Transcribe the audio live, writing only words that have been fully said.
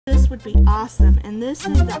this would be awesome. And this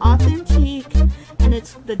is the Authentique, and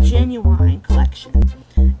it's the Genuine collection.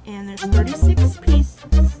 And there's 36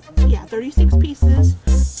 pieces. Yeah, 36 pieces.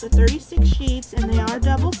 So 36 sheets, and they are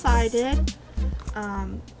double-sided.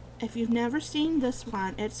 If you've never seen this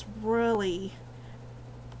one, it's really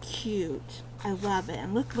cute. I love it.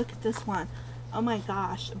 And look at this one. Oh my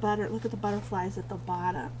gosh, look at the butterflies at the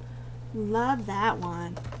bottom. Love that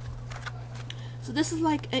one. So this is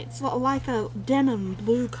it's like a denim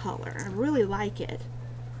blue color. I really like it.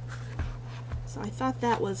 So I thought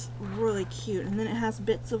that was really cute. And then it has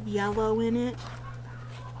bits of yellow in it.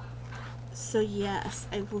 So yes,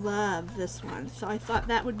 I love this one. So I thought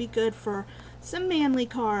that would be good for some manly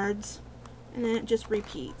cards. And then it just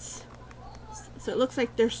repeats. So it looks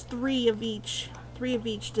like there's three of each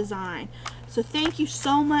design. So thank you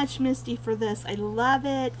so much, Misty, for this. I love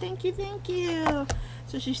it. Thank you, thank you.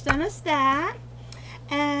 So she sent us that.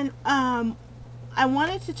 And I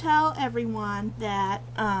wanted to tell everyone that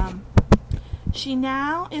she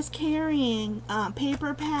now is carrying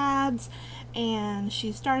paper pads, and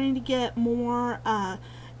she's starting to get more,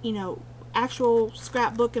 you know, actual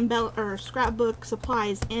scrapbook and scrapbook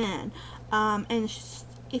supplies in. And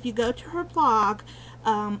if you go to her blog,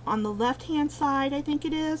 on the left-hand side, I think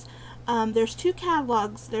it is, there's two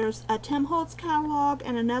catalogs. There's a Tim Holtz catalog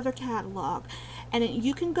and another catalog. And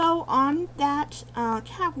you can go on that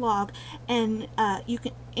catalog, and you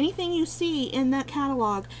can, anything you see in that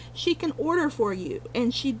catalog, she can order for you.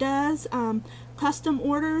 And she does custom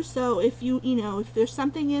orders. So if if there's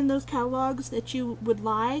something in those catalogs that you would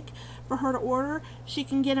like for her to order, she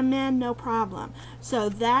can get them in, no problem. So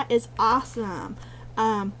that is awesome.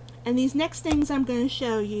 And these next things I'm going to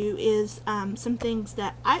show you is some things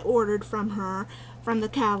that I ordered from her from the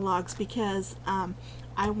catalogs, because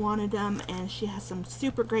I wanted them, and she has some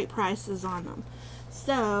super great prices on them.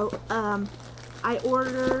 So I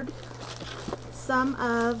ordered some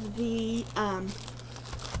of the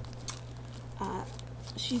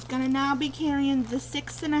she's gonna now be carrying the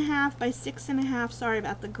 6.5 by 6.5, sorry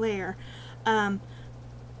about the glare,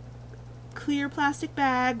 clear plastic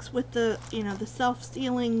bags with the the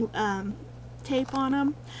self-sealing tape on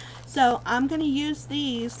them. So I'm gonna use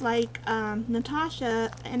these like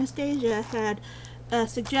Anastasia had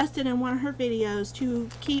suggested in one of her videos, to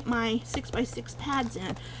keep my 6x6 pads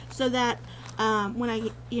in, so that when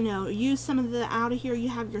I use some of the out of here, you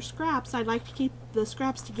have your scraps. I'd like to keep the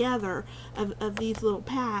scraps together of these little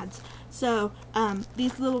pads. So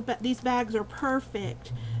these bags are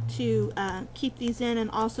perfect to keep these in, and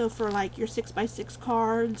also for like your 6x6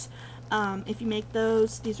 cards. If you make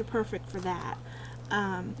those, these are perfect for that.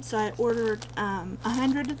 So I ordered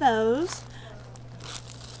 100 of those.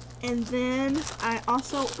 And then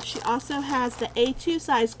she also has the A2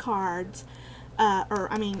 size cards,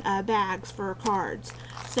 bags for cards.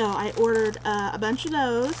 So I ordered a bunch of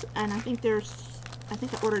those, and I think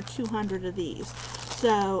I ordered 200 of these.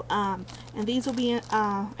 So and these will be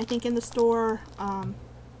I think in the store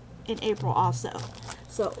in April also.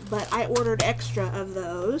 So, but I ordered extra of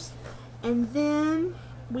those. And then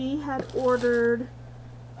we had ordered,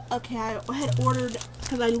 I had ordered,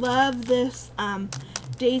 because I love this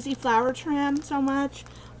daisy flower trim so much,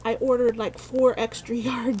 I ordered like 4 extra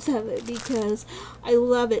yards of it because I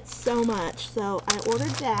love it so much. So I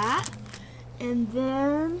ordered that. And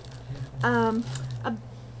then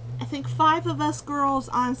I think 5 of us girls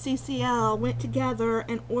on CCL went together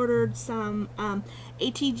and ordered some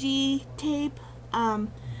ATG tape,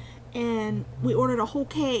 and we ordered a whole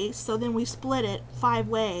case. So then we split it 5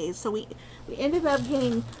 ways. So we ended up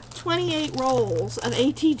getting 28 rolls of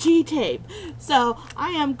ATG tape. So I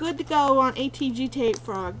am good to go on ATG tape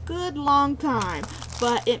for a good long time.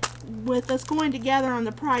 But with us going together on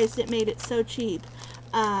the price, it made it so cheap,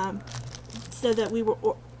 so that we were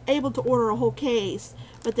able to order a whole case.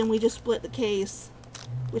 But then we just split the case,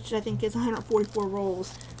 which I think is 144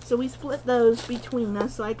 rolls. So we split those between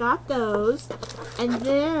us. So I got those. And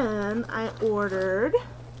then I ordered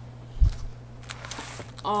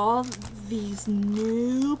all these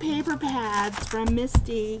new paper pads from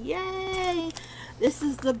Misty. Yay! This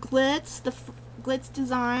is the Glitz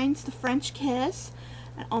Designs, the French Kiss.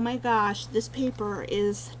 And oh my gosh, this paper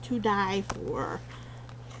is to die for.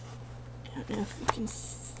 I don't know if you can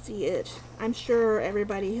see it. I'm sure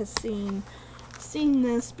everybody has seen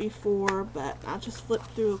this before, but I'll just flip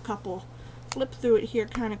through it here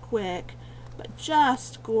kind of quick. But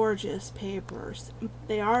just gorgeous papers.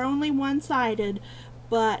 They are only one-sided,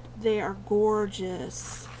 but they are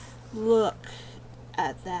gorgeous. Look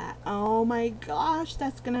at that. Oh my gosh,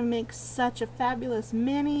 that's gonna make such a fabulous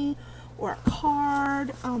mini or a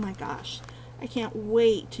card. Oh my gosh, I can't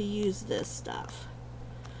wait to use this stuff.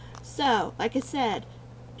 So, like I said,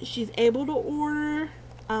 she's able to order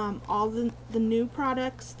all the new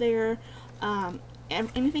products there.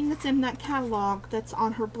 Anything that's in that catalog that's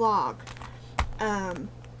on her blog,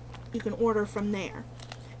 you can order from there.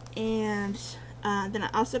 And then I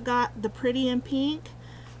also got the Pretty in Pink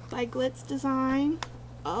by Glitz Design.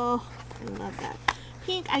 Oh, I love that.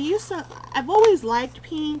 Pink, I've always liked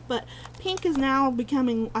pink, but pink is now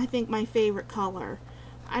becoming, I think, my favorite color.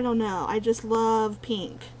 I don't know, I just love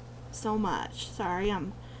pink so much. Sorry,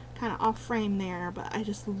 I'm kind of off frame there, but I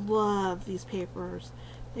just love these papers.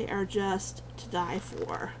 They are just to die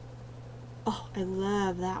for. Oh, I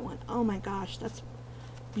love that one. Oh my gosh, that's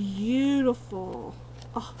beautiful.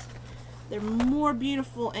 Oh, they're more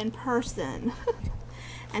beautiful in person.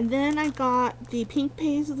 And then I got the Pink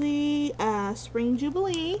Paisley Spring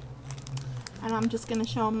Jubilee, and I'm just going to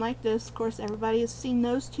show them like this. Of course, everybody has seen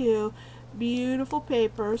those two. Beautiful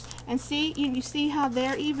papers. And see, you see how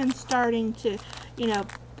they're even starting to, you know,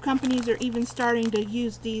 companies are even starting to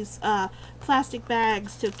use these plastic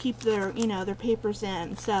bags to keep their, you know, their papers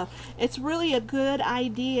in. So it's really a good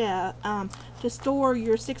idea to store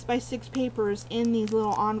your 6x6 papers in these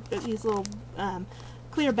little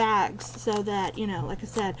clear bags, so that, you know, like I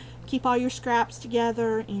said, keep all your scraps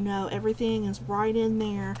together, you know, everything is right in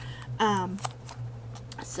there.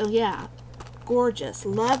 So yeah, gorgeous,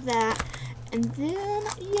 love that. And then,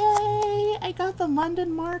 yay, I got the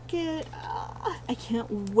London Market. I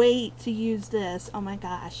can't wait to use this. Oh my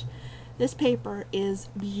gosh, this paper is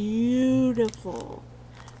beautiful.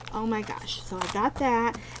 Oh my gosh, so I got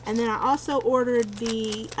that. And then I also ordered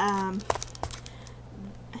the I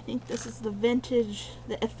think this is the vintage,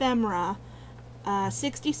 the ephemera,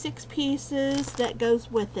 66 pieces that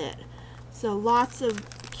goes with it. So lots of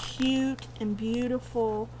cute and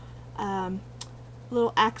beautiful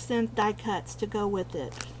little accent die cuts to go with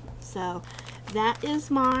it. So that is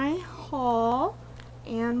my haul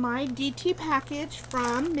and my DT package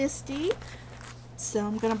from Misty. So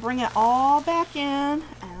I'm going to bring it all back in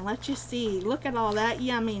and let you see. Look at all that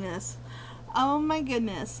yumminess. Oh my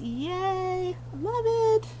goodness, yay, love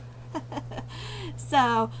it.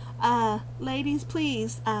 So ladies,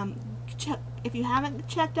 please, if you haven't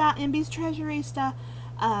checked out MB's Treasurista,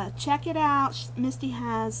 check it out. Misty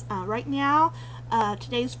has right now,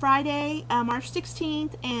 today's Friday, March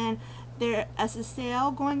 16th, and there is a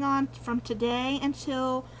sale going on from today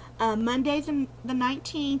until Monday the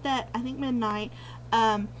 19th at, I think, midnight.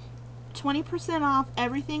 20% off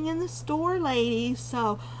everything in the store, ladies.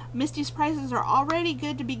 So Misty's prices are already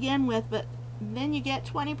good to begin with, but then you get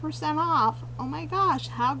 20% off. Oh my gosh,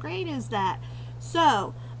 how great is that?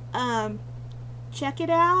 So check it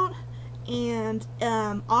out. And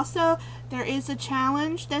also there is a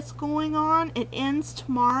challenge that's going on. It ends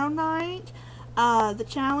tomorrow night. The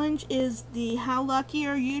challenge is the How Lucky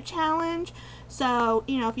Are You challenge. So,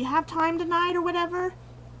 you know, if you have time tonight or whatever,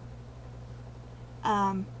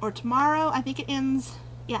 or tomorrow, I think it ends,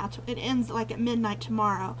 yeah, it ends like at midnight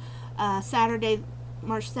tomorrow, Saturday,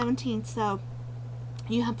 March 17th. So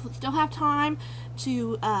you still have time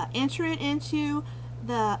to enter it into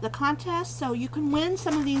the contest, so you can win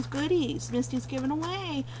some of these goodies Misty's giving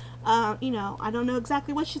away. You know, I don't know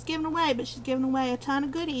exactly what she's giving away, but she's giving away a ton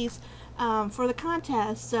of goodies for the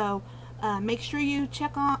contest. So make sure you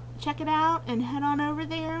check it out and head on over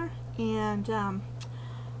there. And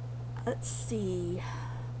let's see.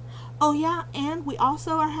 Oh yeah, and we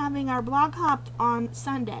also are having our blog hop on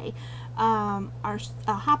Sunday. Our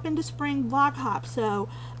Hop into Spring blog hop. So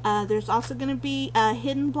there's also going to be a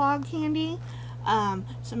hidden blog candy.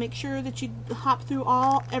 So make sure that you hop through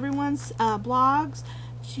everyone's blogs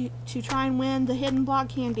to try and win the hidden blog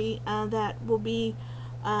candy that will be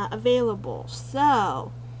available.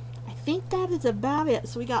 So I think that is about it.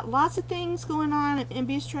 So we got lots of things going on at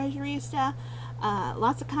MB's Treasurista,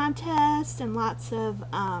 lots of contests and lots of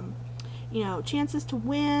you know, chances to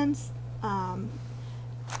win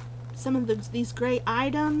some of these great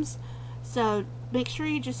items. So make sure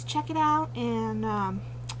you just check it out and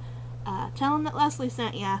tell them that Leslie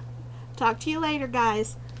sent ya. Talk to you later,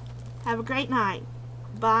 guys. Have a great night.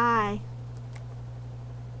 Bye.